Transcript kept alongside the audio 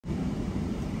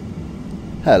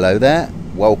Hello there,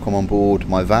 welcome on board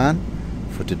my van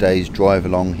for today's drive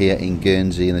along here in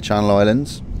Guernsey in the Channel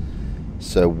Islands.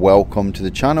 So welcome to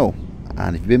the channel,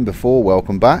 and if you've been before,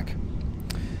 welcome back.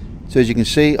 So as you can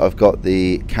see, I've got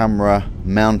the camera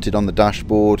mounted on the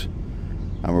dashboard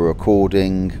and we're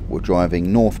recording. We're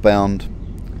driving northbound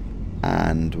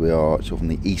and we are sort of on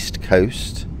the east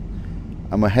coast,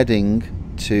 and we're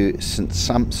heading to St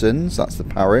Sampsons, that's the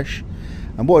parish.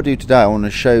 And what I do today, I want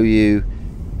to show you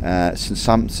St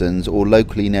Sampsons, or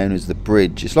locally known as the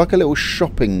Bridge. It's like a little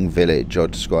shopping village,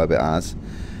 I'd describe it as,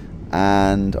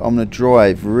 and I'm going to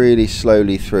drive really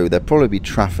slowly through. There'll probably be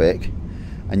traffic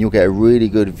and you'll get a really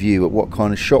good view at what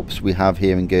kind of shops we have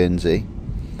here in Guernsey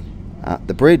at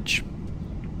the bridge.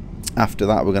 After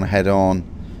that we're going to head on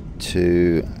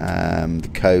to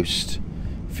the coast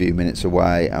a few minutes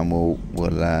away, and we'll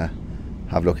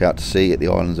have a look out to sea at the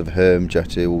islands of Herm,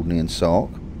 Jetty, Alderney and Sark.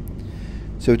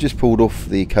 So we've just pulled off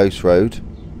the coast road.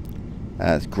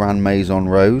 It's Grand Maison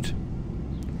Road,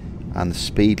 and the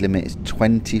speed limit is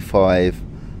 25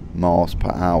 miles per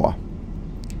hour.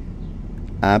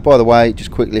 By the way,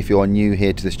 just quickly, if you are new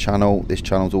here to this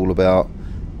channel's all about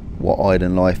what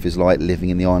island life is like living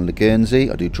in the island of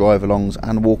Guernsey. I do drive-alongs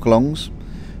and walk-alongs.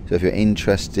 So if you're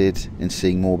interested in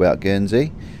seeing more about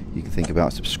Guernsey, you can think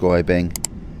about subscribing.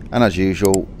 And as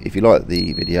usual, if you like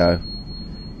the video,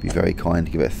 be very kind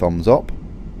to give it a thumbs up.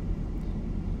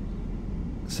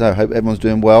 So I hope everyone's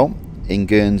doing well. In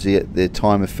Guernsey at the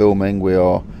time of filming, we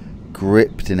are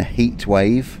gripped in a heat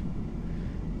wave.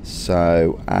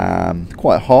 So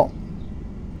quite hot.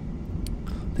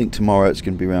 I think tomorrow it's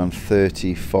going to be around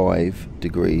 35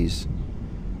 degrees,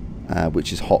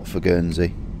 which is hot for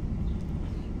Guernsey.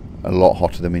 A lot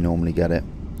hotter than we normally get it.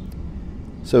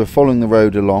 So we're following the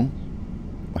road along.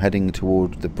 We're heading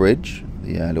toward the bridge,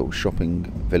 the little shopping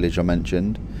village I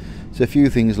mentioned. So a few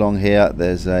things along here.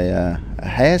 There's a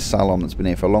hair salon that's been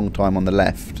here for a long time on the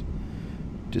left.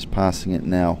 Just passing it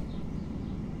now.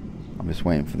 I'm just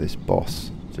waiting for this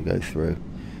boss to go through.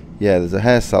 Yeah, there's a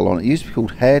hair salon. It used to be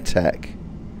called Hair Tech.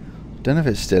 Don't know if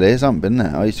it still is. I haven't been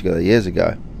there. I used to go there years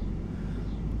ago.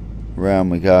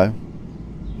 Round we go.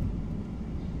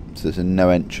 So there's a no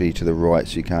entry to the right,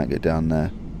 so you can't get down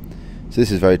there. So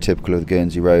this is very typical of the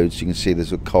Guernsey roads. You can see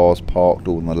there's cars parked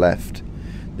all on the left.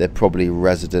 They're probably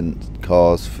resident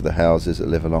cars for the houses that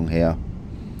live along here.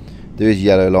 There is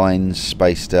yellow lines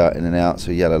spaced out in and out,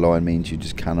 so yellow line means you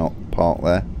just cannot park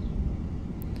there.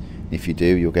 If you do,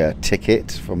 you'll get a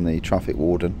ticket from the traffic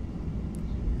warden.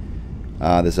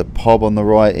 There's a pub on the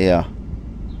right here.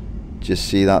 Just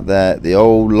see that there, the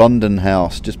old London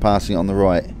house, just passing it on the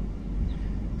right.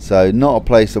 So not a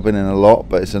place I've been in a lot,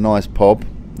 but it's a nice pub,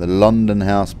 the London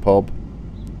House pub.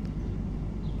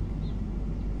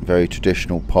 Very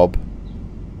traditional pub.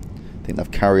 I think they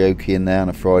have karaoke in there on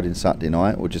a Friday and Saturday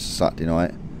night, or just a Saturday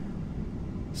night.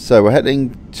 So we're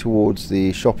heading towards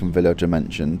the shopping village I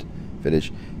mentioned.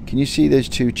 Can you see those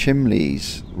two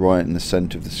chimneys right in the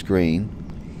centre of the screen?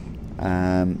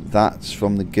 That's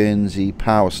from the Guernsey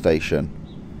power station.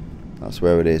 That's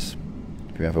where it is,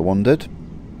 if you ever wondered.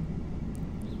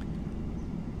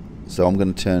 So I'm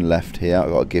going to turn left here. I've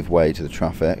got to give way to the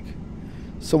traffic.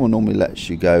 Someone normally lets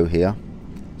you go here.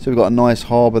 So we've got a nice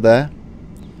harbour there,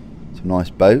 some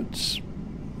nice boats.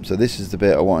 So this is the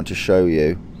bit I wanted to show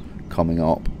you coming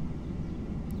up.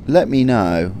 Let me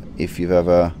know if you've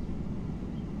ever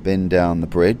been down the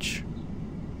bridge,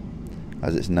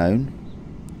 as it's known.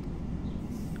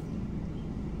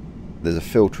 There's a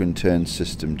filter and turn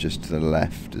system just to the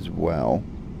left as well.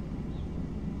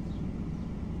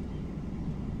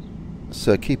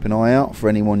 So keep an eye out for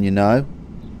anyone you know.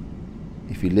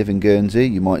 If you live in Guernsey,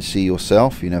 you might see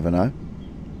yourself, you never know.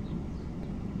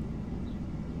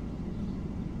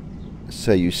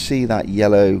 So you see that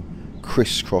yellow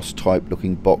crisscross type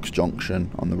looking box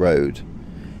junction on the road.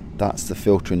 That's the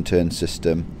filter and turn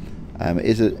system. It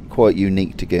is quite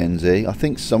unique to Guernsey. I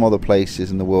think some other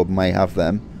places in the world may have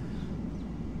them,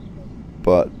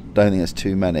 but don't think there's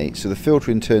too many. So the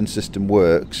filter and turn system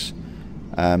works.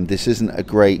 This isn't a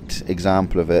great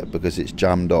example of it because it's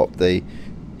jammed up. The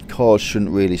cars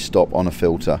shouldn't really stop on a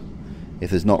filter.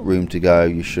 If there's not room to go,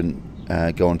 you shouldn't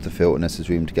go onto the filter unless there's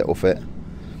room to get off it.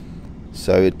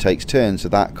 So it takes turns. So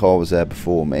that car was there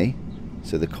before me.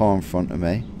 So the car in front of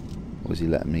me, was he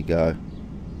letting me go?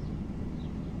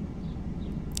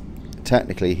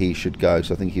 Technically he should go,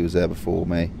 so I think he was there before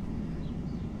me.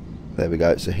 There we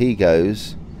go. So he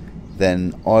goes,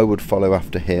 then I would follow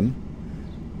after him,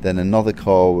 then another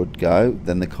car would go,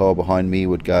 then the car behind me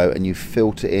would go, and you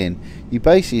filter in. You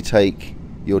basically take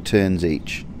your turns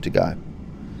each to go.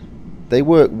 they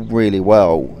work really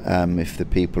well if the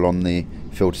people on the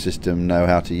filter system know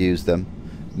how to use them.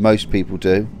 Most people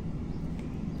do.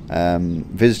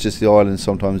 Visitors to the island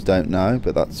sometimes don't know,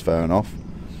 but that's fair enough.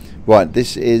 Right,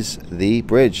 this is the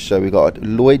bridge. So we've got a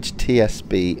Lloyd's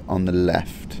TSB on the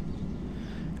left,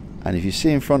 and if you see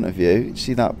in front of you,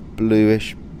 see that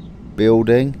bluish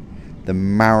building, the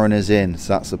Mariners Inn,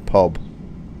 so that's a pub.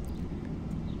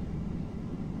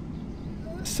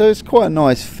 So it's quite a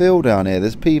nice feel down here.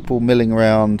 There's people milling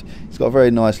around. It's got a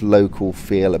very nice local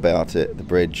feel about it, the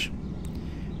bridge.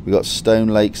 We've got Stone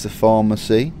Lakes, the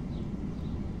pharmacy,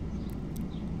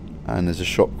 and there's a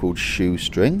shop called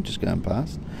Shoestring just going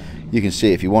past. You can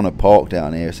see if you want to park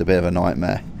down here, it's a bit of a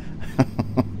nightmare.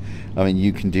 I mean,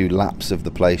 you can do laps of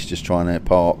the place just trying to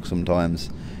park sometimes.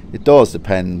 It does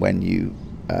depend when you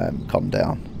come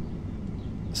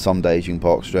down. Some days you can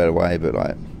park straight away, but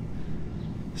like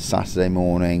Saturday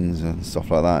mornings and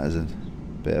stuff like that is a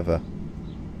bit of a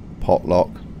potluck.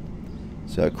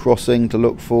 So crossing to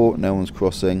look for, no one's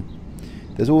crossing.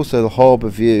 There's also the Harbour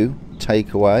View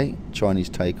takeaway, Chinese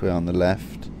takeaway on the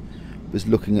left. Was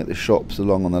looking at the shops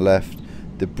along on the left.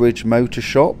 The Bridge Motor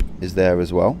Shop is there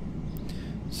as well,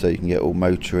 so you can get all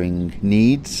motoring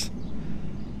needs.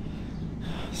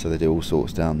 So they do all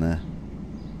sorts down there.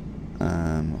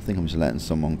 I think I'm just letting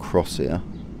someone cross here.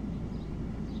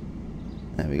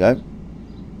 There we go.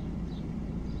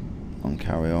 And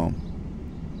carry on.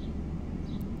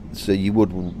 So you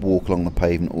would walk along the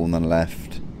pavement all on the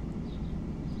left.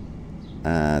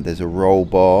 There's a roll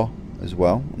bar as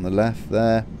well on the left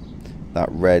there. That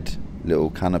red little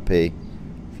canopy,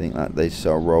 I think that they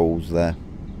sell rolls there.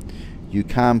 You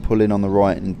can pull in on the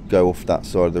right and go off that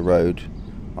side of the road.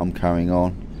 I'm carrying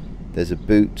on. There's a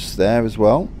Boots there as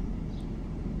well.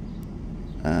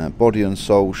 Body and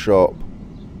Soul shop.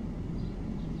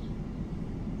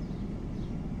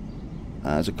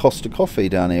 There's a Costa Coffee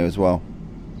down here as well.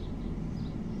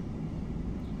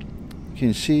 You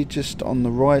can see just on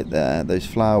the right there, those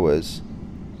flowers.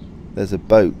 There's a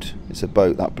boat. It's a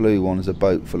boat. That blue one is a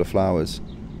boat full of flowers.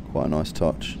 Quite a nice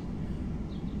touch.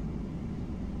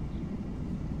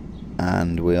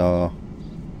 And we are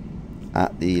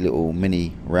at the little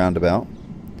mini roundabout.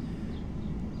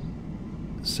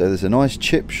 So there's a nice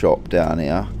chip shop down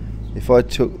here. If I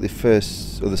took the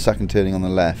first or the second turning on the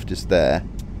left, just there,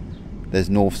 there's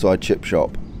Northside Chip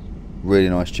Shop. Really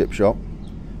nice chip shop.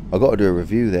 I've got to do a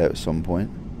review there at some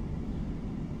point.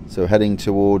 So heading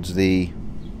towards the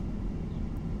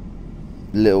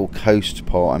little coast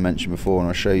part I mentioned before, and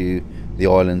I'll show you the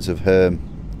islands of Herm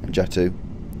and Jetu.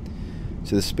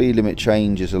 So the speed limit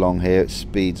changes along here. It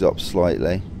speeds up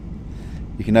slightly.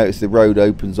 You can notice the road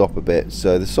opens up a bit,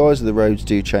 so the size of the roads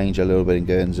do change a little bit in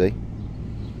Guernsey.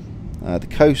 The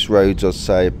coast roads, I'd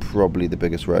say, are probably the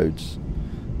biggest roads.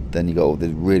 Then you got all the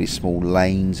really small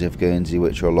lanes of Guernsey,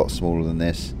 which are a lot smaller than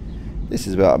this. This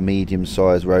is about a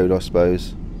medium-sized road, I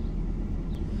suppose.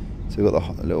 So we've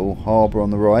got the little harbour on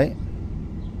the right.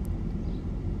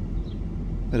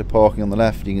 Bit of parking on the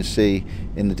left. You can see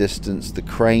in the distance the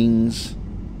cranes,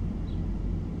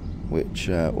 which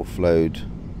offload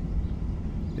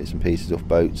bits and pieces off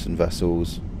boats and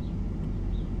vessels.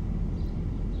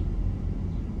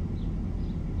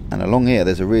 And along here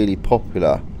there's a really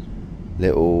popular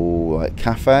little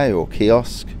cafe or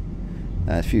kiosk.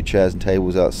 A few chairs and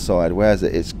tables outside. Where's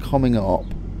it? It's coming up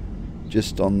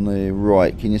just on the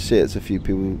right. Can you see it? It's a few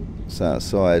people sat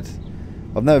outside.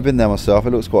 I've never been there myself.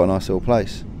 It looks quite a nice little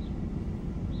place.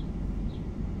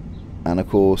 And of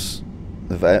course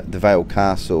the Vale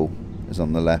Castle is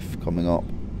on the left coming up.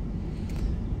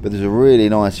 But there's a really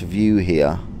nice view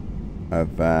here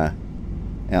of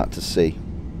out to sea.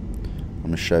 I'm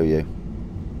going to show you.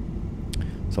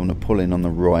 So I'm going to pull in on the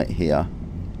right here.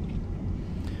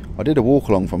 I did a walk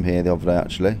along from here the other day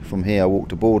actually. From here I walked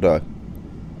to Bordeaux.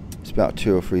 It's about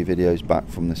 2 or 3 videos back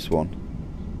from this one.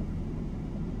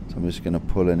 So I'm just going to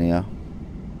pull in here.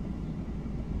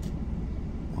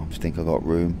 I think I got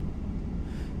room.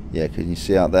 Yeah, can you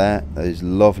see out there those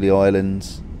lovely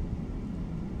islands?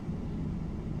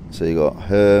 So you got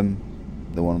Herm,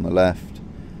 the one on the left,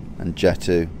 and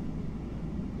Jetu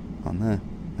on there,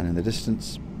 and in the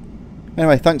distance.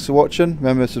 Anyway, thanks for watching.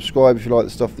 Remember to subscribe if you like the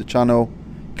stuff of the channel.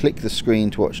 Click the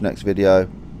screen to watch the next video,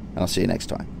 and I'll see you next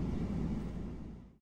time.